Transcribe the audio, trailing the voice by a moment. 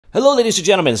Hello ladies and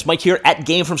gentlemen, it's Mike here at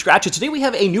Game From Scratch, and today we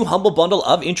have a new Humble Bundle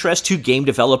of interest to game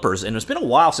developers, and it's been a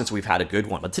while since we've had a good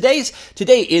one, but today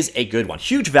is a good one.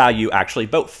 Huge value, actually,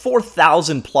 about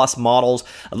 4,000 plus models,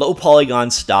 a low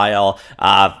polygon style,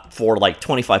 for like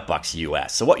 25 bucks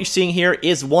US. So what you're seeing here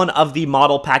is one of the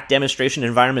model pack demonstration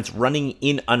environments running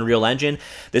in Unreal Engine.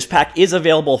 This pack is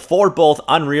available for both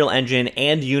Unreal Engine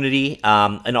and Unity,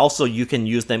 and also you can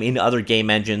use them in other game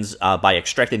engines by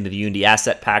extracting the Unity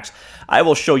asset packs. I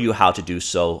will show you how to do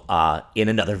so in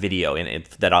another video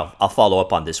that I'll follow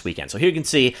up on this weekend. So here you can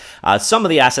see some of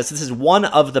the assets. This is one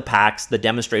of the packs, the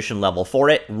demonstration level for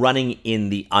it, running in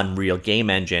the Unreal Game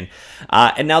Engine.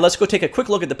 And now let's go take a quick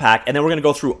look at the pack, and then we're going to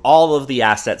go through all of the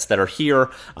assets that are here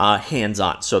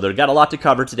hands-on. So they've got a lot to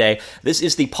cover today. This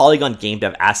is the Polygon Game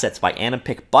Dev Assets by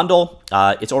Animpic Bundle.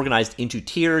 It's organized into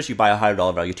tiers. You buy a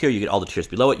 $100 value tier, you get all the tiers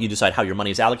below it. You decide how your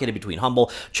money is allocated between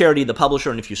Humble, Charity, the publisher,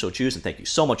 and if you so choose, and thank you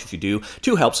so much if you do,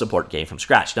 to help support Game From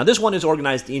Scratch. Now, this one is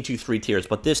organized into 3 tiers,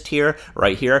 but this tier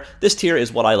right here, this tier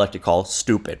is what I like to call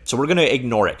stupid. So we're going to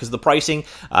ignore it because the pricing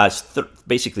is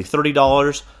basically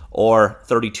 $30 or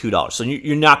 $32. So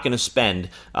you're not going to spend,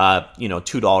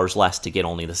 $2 less to get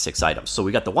only the 6 items. So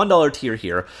we got the $1 tier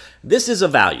here. This is a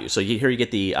value. So here you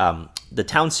get the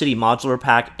Town City Modular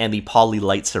Pack and the Poly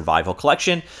Light Survival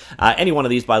Collection. Any one of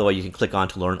these, by the way, you can click on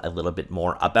to learn a little bit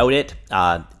more about it.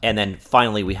 And then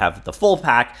finally, we have the full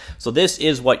pack. So this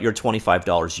is what your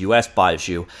 $25 US buys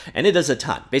you, and it is a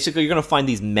ton. Basically, you're going to find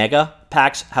these mega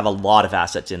packs have a lot of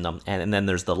assets in them, and then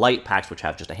there's the light packs, which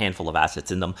have just a handful of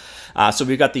assets in them. So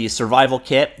we've got the Survival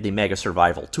Kit, the Mega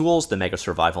Survival Tools, the Mega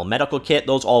Survival Medical Kit.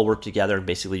 Those all work together in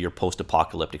basically your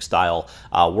post-apocalyptic style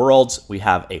worlds. We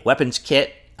have a Weapons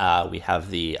Kit. We have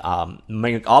the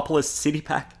Megapolis City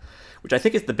Pack, which I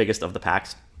think is the biggest of the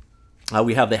packs.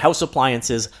 We have the House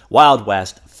Appliances, Wild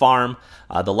West, Farm,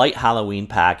 the Light Halloween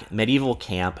Pack, Medieval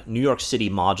Camp, New York City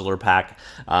Modular Pack,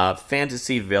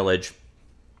 Fantasy Village,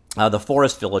 the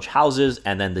Forest Village Houses,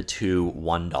 and then the 2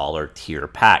 $1 tier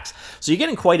packs. So you're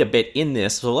getting quite a bit in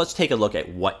this, so let's take a look at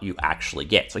what you actually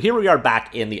get. So here we are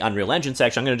back in the Unreal Engine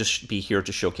section. I'm going to just be here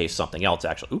to showcase something else,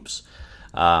 actually. Oops.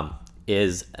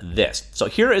 Is this. So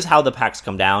here is how the packs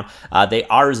come down. They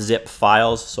are zip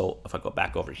files. So if I go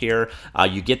back over here,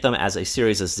 you get them as a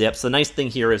series of zips. The nice thing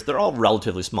here is they're all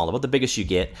relatively small. About the biggest you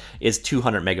get is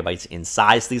 200 megabytes in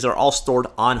size. These are all stored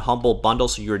on Humble Bundle,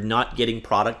 so you're not getting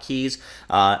product keys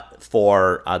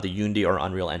for the Unity or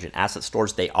Unreal Engine asset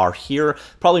stores. They are here.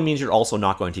 Probably means you're also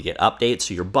not going to get updates,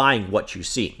 so you're buying what you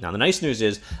see. Now the nice news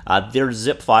is their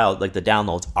zip file, like the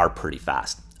downloads, are pretty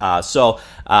fast. So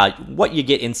what you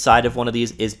get inside of one of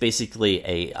these is basically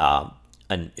a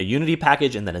Unity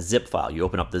package and then a zip file. You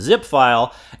open up the zip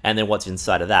file, and then what's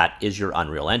inside of that is your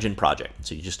Unreal Engine project.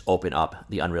 So you just open up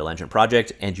the Unreal Engine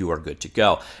project, and you are good to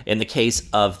go. In the case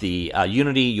of the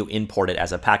Unity, you import it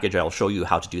as a package. I will show you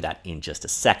how to do that in just a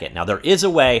second. Now, there is a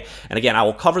way, and again, I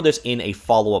will cover this in a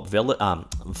follow-up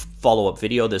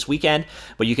video this weekend,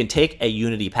 but you can take a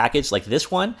Unity package like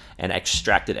this one and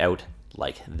extract it out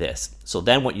like this. So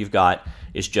then what you've got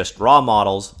is just raw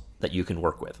models that you can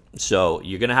work with. So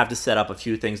you're going to have to set up a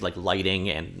few things like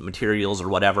lighting and materials or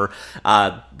whatever,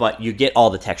 but you get all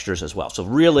the textures as well. So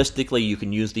realistically, you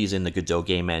can use these in the Godot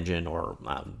game engine or,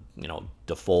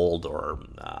 Defold or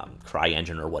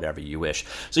CryEngine or whatever you wish.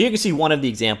 So you can see one of the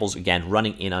examples, again,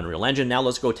 running in Unreal Engine. Now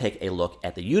let's go take a look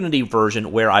at the Unity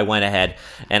version where I went ahead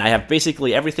and I have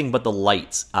basically everything but the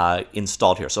lights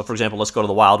installed here. So for example, let's go to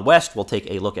the Wild West. We'll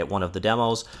take a look at one of the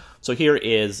demos. So here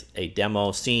is a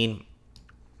demo scene.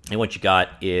 And what you got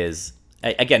is,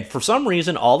 again, for some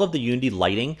reason, all of the Unity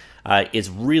lighting is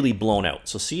really blown out.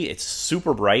 So see, it's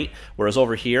super bright, whereas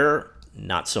over here,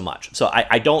 not so much. So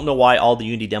I don't know why all the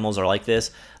Unity demos are like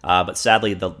this, but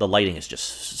sadly, the lighting is just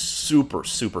super,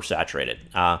 super saturated.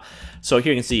 So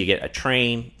here you can see you get a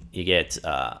train, you get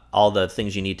all the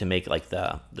things you need to make like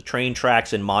the train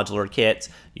tracks and modular kits.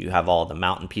 You have all the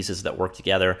mountain pieces that work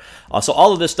together. So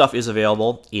all of this stuff is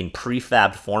available in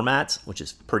prefabbed formats, which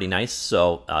is pretty nice.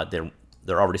 So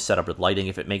they're already set up with lighting,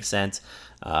 if it makes sense.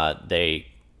 They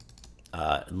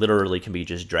literally can be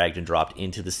just dragged and dropped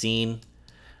into the scene.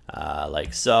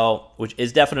 Like so, which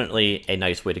is definitely a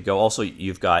nice way to go. Also,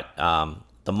 you've got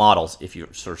the models, if you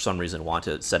for some reason want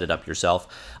to set it up yourself,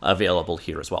 available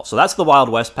here as well. So that's the Wild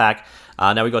West pack.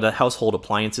 Now we go to Household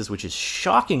Appliances, which is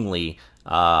shockingly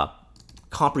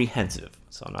comprehensive.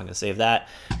 So I'm not going to save that.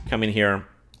 Come in here.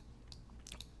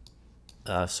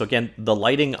 So again, the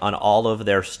lighting on all of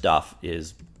their stuff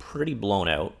is pretty blown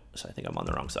out. So I think I'm on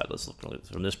the wrong side. Let's look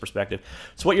from this perspective.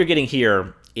 So what you're getting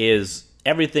here is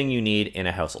everything you need in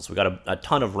a household. So we've got a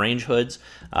ton of range hoods.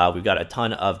 We've got a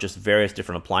ton of just various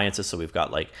different appliances. So we've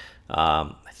got like,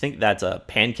 I think that's a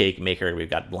pancake maker. We've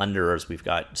got blenders, we've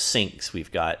got sinks,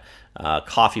 we've got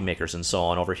coffee makers and so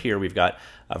on. Over here, we've got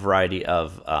a variety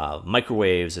of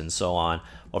microwaves and so on.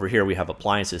 Over here, we have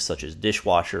appliances such as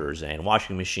dishwashers and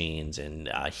washing machines and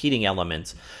heating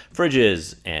elements,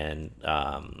 fridges and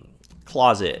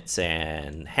closets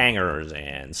and hangers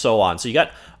and so on. So you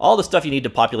got all the stuff you need to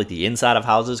populate the inside of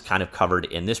houses kind of covered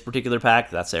in this particular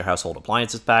pack. That's their household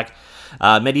appliances pack.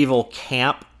 Medieval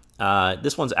camp.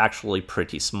 This one's actually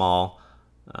pretty small.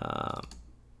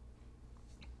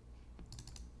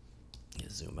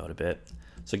 Zoom out a bit.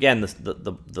 So again,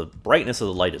 the brightness of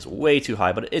the light is way too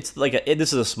high, but it's like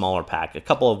this is a smaller pack. A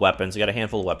couple of weapons. You got a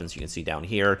handful of weapons you can see down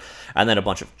here, and then a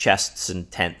bunch of chests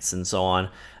and tents and so on.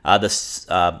 The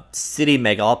City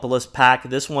Megapolis pack.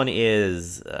 This one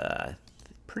is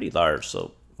pretty large,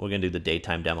 so we're gonna do the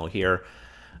daytime demo here.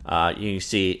 You can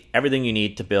see everything you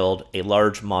need to build a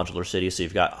large modular city. So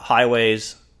you've got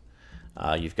highways,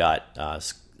 you've got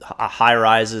high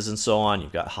rises and so on.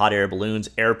 You've got hot air balloons,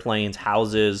 airplanes,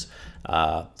 houses,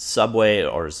 subway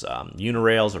or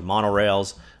unirails or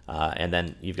monorails, and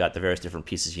then you've got the various different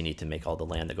pieces you need to make all the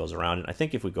land that goes around it. I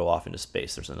think if we go off into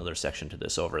space, there's another section to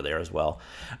this over there as well.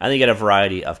 And then you get a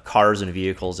variety of cars and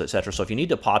vehicles, etc. So if you need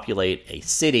to populate a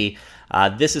city,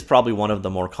 this is probably one of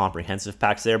the more comprehensive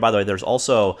packs there. By the way, there's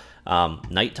also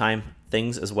nighttime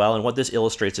things as well, and what this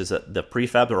illustrates is that the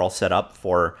prefabs are all set up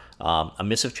for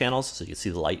emissive channels, so you can see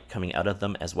the light coming out of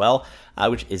them as well,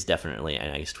 which is definitely a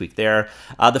nice tweak there.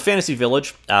 The Fantasy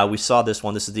Village, we saw this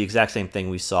one. This is the exact same thing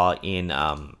we saw in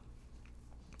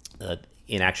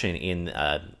action in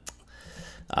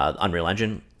Unreal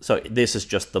Engine. So this is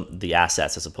just the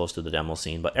assets as opposed to the demo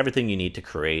scene, but everything you need to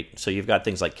create. So you've got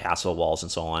things like castle walls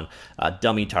and so on,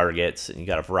 dummy targets, and you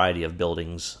got a variety of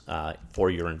buildings for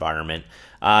your environment.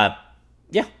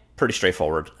 Yeah, pretty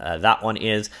straightforward. That one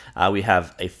is, we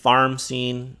have a farm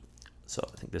scene. So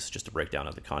I think this is just a breakdown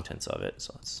of the contents of it.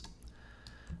 So it's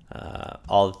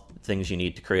all things you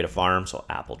need to create a farm. So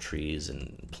apple trees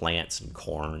and plants and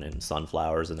corn and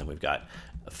sunflowers. And then we've got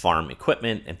farm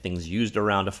equipment and things used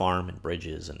around a farm and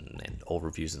bridges and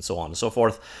overviews and so on and so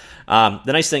forth. The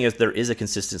nice thing is there is a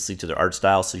consistency to their art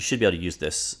style. So you should be able to use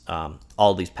this,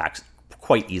 all these packs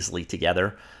quite easily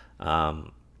together.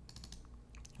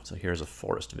 So here's a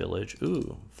forest village.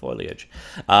 Ooh, foliage.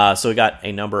 So we got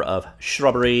a number of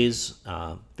shrubberies,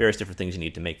 various different things you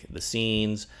need to make the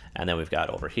scenes. And then we've got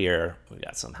over here, we've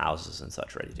got some houses and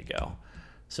such ready to go.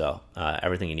 So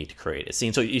everything you need to create a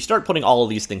scene. So you start putting all of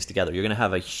these things together. You're going to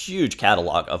have a huge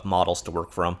catalog of models to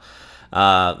work from.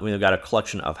 We've got a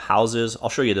collection of houses. I'll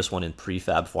show you this one in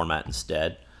prefab format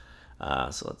instead.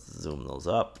 So let's zoom those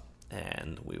up,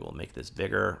 and we will make this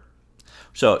bigger.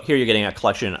 So here you're getting a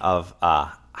collection of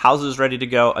houses ready to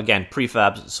go. Again,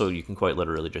 prefabs, so you can quite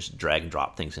literally just drag and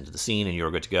drop things into the scene and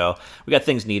you're good to go. We got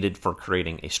things needed for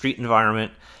creating a street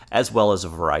environment, as well as a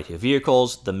variety of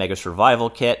vehicles. The Mega Survival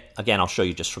Kit, again, I'll show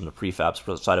you just from the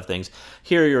prefabs side of things.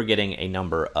 Here you're getting a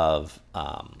number of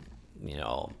you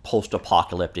know,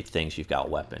 post-apocalyptic things. You've got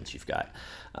weapons, you've got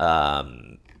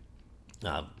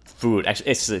food.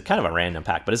 Actually, it's kind of a random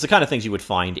pack, but it's the kind of things you would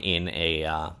find in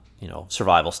a you know,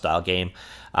 survival style game.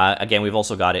 Again, we've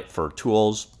also got it for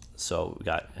tools. So we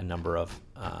got a number of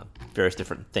various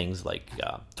different things like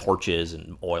torches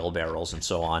and oil barrels and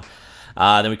so on.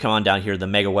 Then we come on down here, the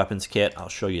Mega Weapons Kit. I'll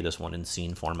show you this one in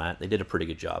scene format. They did a pretty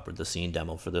good job with the scene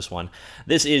demo for this one.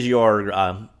 This is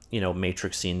your, you know,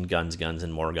 Matrix scene, guns, guns,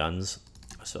 and more guns.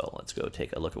 So let's go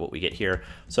take a look at what we get here.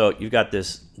 So you've got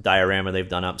this diorama they've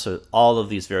done up. So all of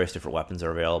these various different weapons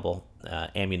are available.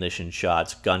 Ammunition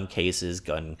shots, gun cases,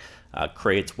 gun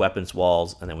crates, weapons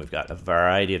walls, and then we've got a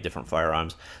variety of different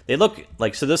firearms. They look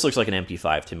like, so this looks like an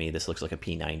MP5 to me, this looks like a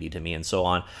P90 to me, and so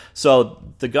on. So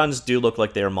the guns do look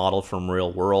like they're modeled from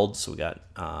real world. So we got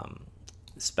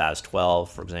Spaz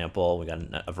 12, for example. We got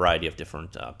a variety of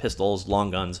different pistols, long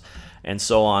guns, and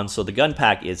so on. So the gun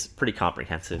pack is pretty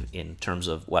comprehensive in terms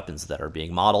of weapons that are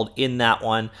being modeled in that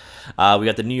one. We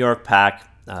got the New York pack.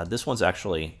 This one's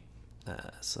actually,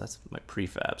 so that's my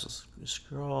prefabs. Let's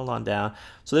scroll on down.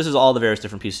 So this is all the various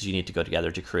different pieces you need to go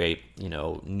together to create, you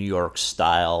know, New York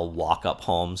style walk-up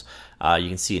homes. You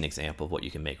can see an example of what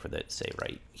you can make with it, say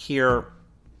right here.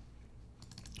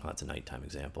 Oh, that's a nighttime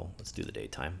example. Let's do the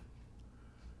daytime.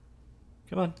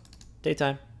 Come on,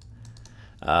 daytime.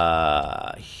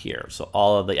 Here, so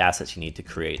all of the assets you need to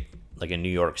create like a New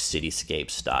York cityscape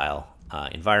style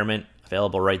environment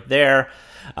available right there.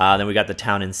 Then we got the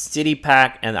town and city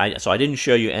pack, and so I didn't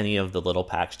show you any of the little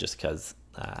packs just because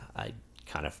I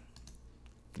kind of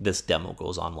this demo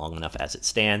goes on long enough as it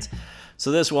stands.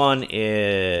 So this one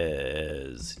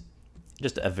is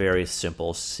just a very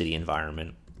simple city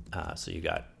environment. So you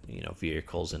got, you know,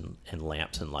 vehicles and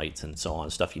lamps and lights and so on,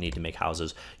 stuff you need to make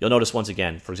houses. You'll notice once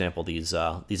again, for example, these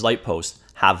light posts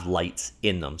have lights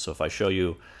in them. So if I show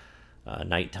you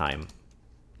nighttime,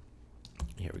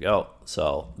 here we go.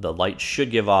 So the light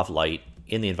should give off light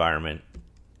in the environment.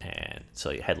 And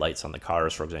so you headlights on the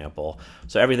cars, for example.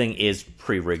 So everything is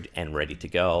pre-rigged and ready to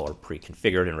go, or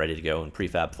pre-configured and ready to go in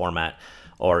prefab format,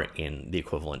 or in the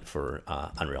equivalent for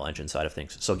Unreal Engine side of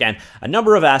things. So again, a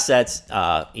number of assets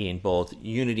in both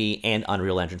Unity and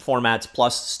Unreal Engine formats.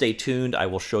 Plus, stay tuned. I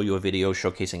will show you a video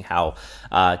showcasing how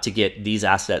to get these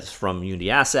assets from Unity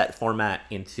asset format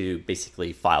into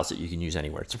basically files that you can use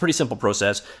anywhere. It's a pretty simple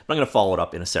process, but I'm going to follow it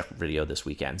up in a separate video this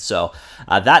weekend. So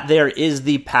that there is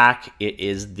the pack. It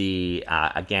is the,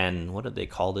 again, what did they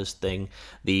call this thing?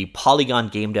 The Polygon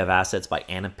Game Dev Assets by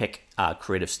Animpic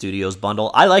Creative Studios bundle.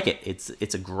 I like it.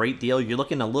 It's a great deal. You're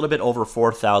looking a little bit over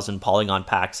 4,000 Polygon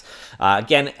packs.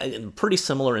 Again, pretty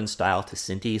similar in style to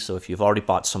Cinti. So if you've already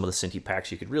bought some of the Cinti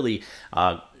packs, you could really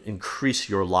increase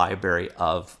your library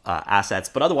of assets.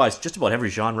 But otherwise, just about every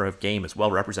genre of game is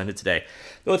well represented today.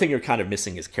 The only thing you're kind of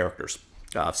missing is characters.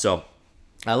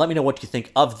 Let me know what you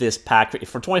think of this pack.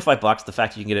 For 25 bucks, the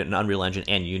fact that you can get it in Unreal Engine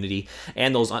and Unity,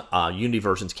 and those Unity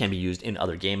versions can be used in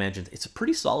other game engines, it's a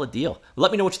pretty solid deal.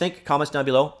 Let me know what you think. Comments down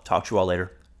below. Talk to you all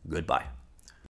later. Goodbye.